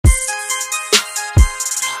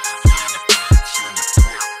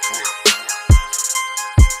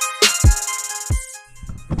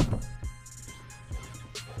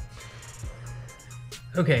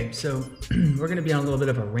Okay, so we're going to be on a little bit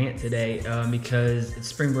of a rant today because it's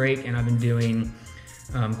spring break and I've been doing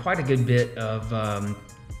quite a good bit of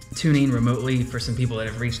tuning remotely for some people that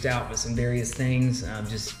have reached out with some various things,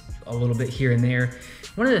 just a little bit here and there.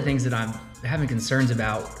 One of the things that I'm having concerns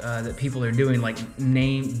about that people are doing, like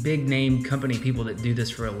big name company people that do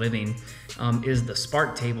this for a living, is the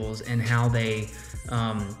spark tables and how they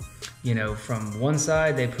from one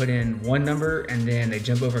side they put in one number and then they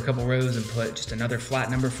jump over a couple rows and put just another flat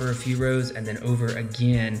number for a few rows and then over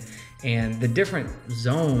again. And the different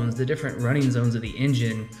zones, the different running zones of the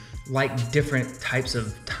engine, like different types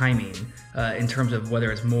of timing in terms of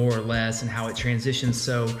whether it's more or less and how it transitions.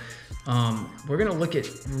 So we're gonna look at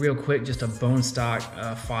real quick just a bone stock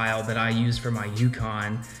file that I use for my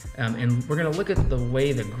Yukon, and we're gonna look at the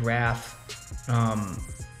way the graph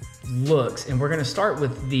looks, and we're going to start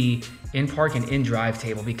with the in park and in drive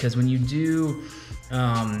table, because when you do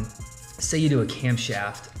say you do a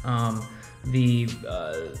camshaft, the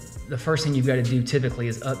first thing you've got to do typically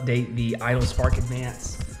is update the idle spark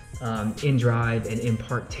advance in drive and in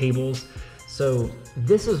park tables. So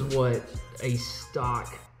this is what a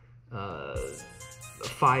stock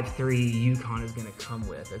 5.3 Yukon is going to come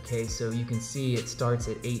with. Okay, so you can see it starts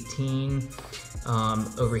at 18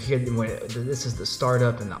 over here. This is the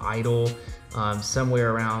startup and the idle,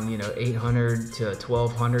 somewhere around 800 to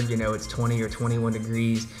 1200. It's 20 or 21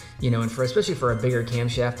 degrees. And especially for a bigger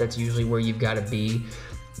camshaft, that's usually where you've got to be.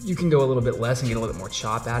 You can go a little bit less and get a little bit more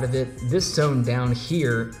chop out of it. This zone down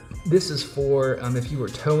here, this is for if you were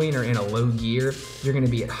towing or in a low gear, you're going to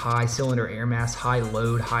be at high cylinder air mass, high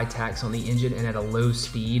load, high tax on the engine, and at a low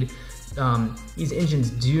speed. These engines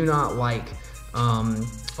do not like a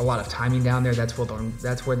lot of timing down there. That's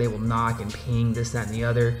where they will knock and ping, this, that, and the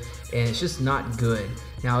other, and it's just not good.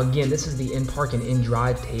 Now again, this is the in park and in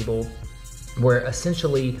drive table, where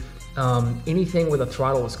essentially anything where the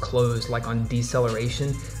throttle is closed, like on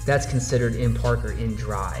deceleration, that's considered in park or in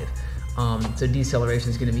drive. So deceleration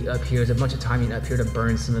is going to be up here. There's a bunch of timing up here to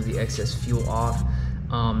burn some of the excess fuel off.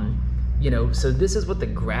 So this is what the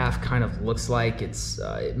graph kind of looks like. It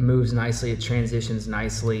moves nicely, it transitions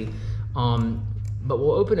nicely. But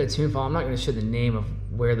we'll open a tune file. I'm not going to show the name of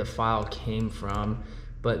where the file came from,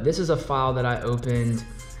 but this is a file that I opened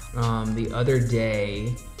the other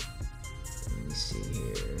day. Let me see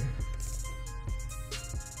here.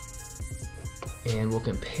 And we'll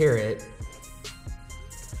compare it.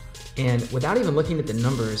 And without even looking at the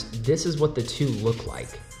numbers, this is what the two look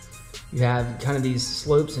like. You have kind of these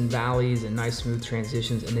slopes and valleys and nice smooth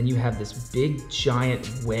transitions, and then you have this big giant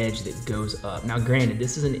wedge that goes up. Now granted,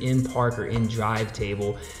 this is an in park or in drive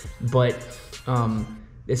table, but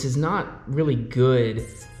this is not really good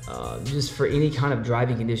just for any kind of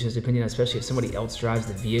driving conditions, depending on, especially if somebody else drives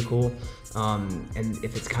the vehicle, and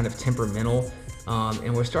if it's kind of temperamental.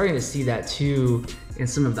 And we're starting to see that too in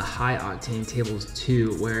some of the high octane tables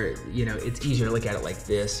too, where it's easier to look at it like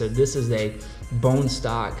this. So this is a bone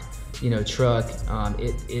stock truck.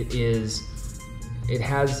 It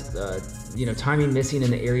has timing missing in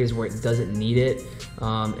the areas where it doesn't need it,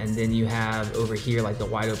 and then you have over here like the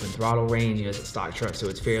wide open throttle range. It's a stock truck, so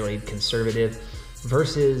it's fairly conservative,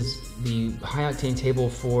 versus the high octane table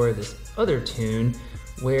for this other tune,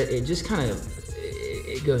 where it just kind of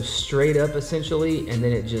it goes straight up essentially, and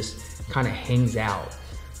then it just kind of hangs out.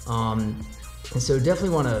 And so definitely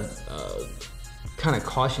want to kind of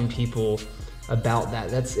caution people about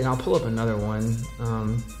that. And I'll pull up another one.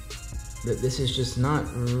 That this is just not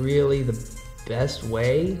really the best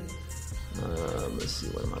way. Let's see,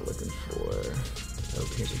 what am I looking for? Oh,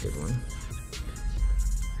 here's a good one.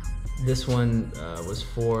 This one was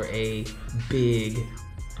for a big,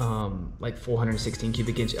 like 416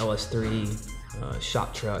 cubic inch LS3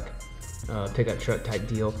 shop truck, pickup truck type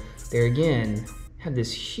deal. There again, have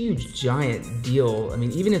this huge giant deal. I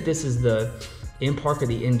mean, even if this is the in park or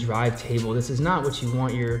the in drive table, this is not what you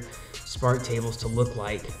want your spark tables to look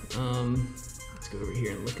like. Let's go over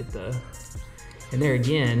here and look at and there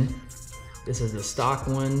again, this is the stock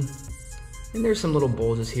one, and there's some little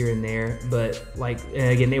bulges here and there, but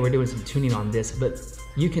and again, they were doing some tuning on this, but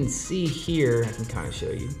you can see here, I can kind of show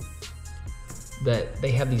you, that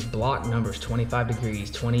they have these block numbers, 25 degrees,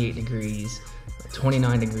 28 degrees,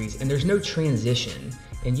 29 degrees, and there's no transition,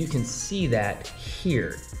 and you can see that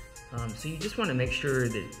here. So you just want to make sure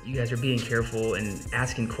that you guys are being careful and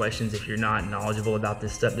asking questions if you're not knowledgeable about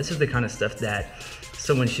this stuff. This is the kind of stuff that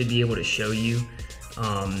someone should be able to show you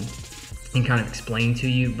and kind of explain to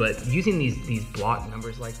you, but using these block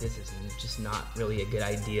numbers like this is just not really a good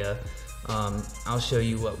idea. I'll show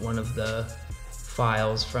you what one of the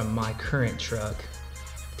files from my current truck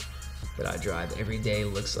that I drive every day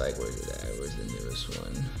looks like. Where's it at? Where's the newest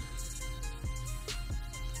one?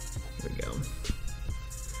 Here we go.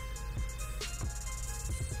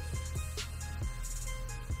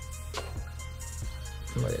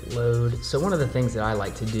 Let it load. So one of the things that I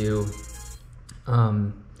like to do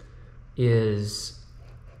is,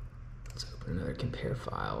 let's open another compare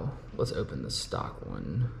file. Let's open the stock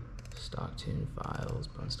one. Stock tune files,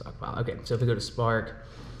 bone stock file. Okay, so if we go to Spark,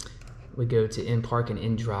 we go to in park and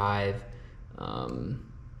in drive.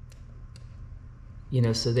 You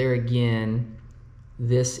know, so there again,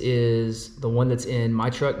 this is the one that's in my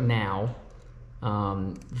truck now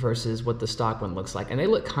versus what the stock one looks like. And they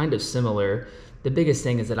look kind of similar. The biggest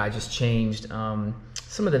thing is that I just changed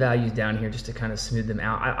some of the values down here just to kind of smooth them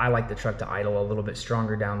out. I like the truck to idle a little bit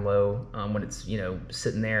stronger down low when it's, you know,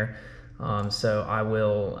 sitting there. So I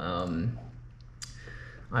will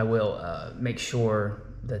make sure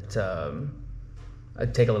that I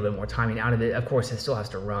take a little bit more timing out of it. Of course, it still has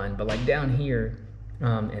to run, but like down here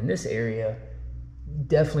in this area,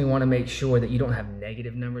 definitely want to make sure that you don't have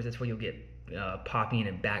negative numbers. That's where you'll get popping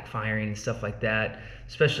and backfiring and stuff like that,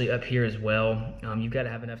 especially up here as well. You've got to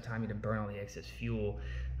have enough timing to burn all the excess fuel.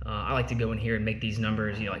 I like to go in here and make these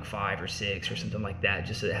numbers, you know, like 5 or 6 or something like that,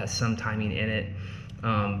 just so it has some timing in it.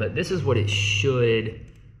 But this is what it should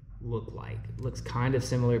look like. It looks kind of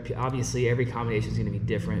similar. Obviously, every combination is going to be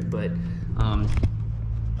different, but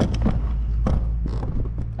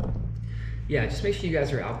yeah, just make sure you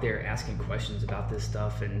guys are out there asking questions about this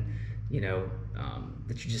stuff, and you know,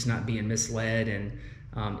 that you're just not being misled. And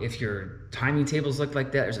if your timing tables look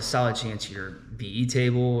like that, there's a solid chance your VE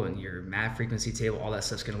table and your MAV frequency table, all that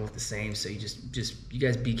stuff's gonna look the same. So you you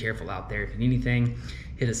guys be careful out there. If you need anything,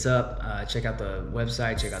 hit us up. Check out the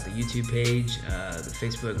website, check out the YouTube page, the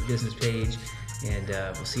Facebook business page, and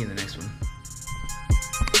we'll see you in the next one.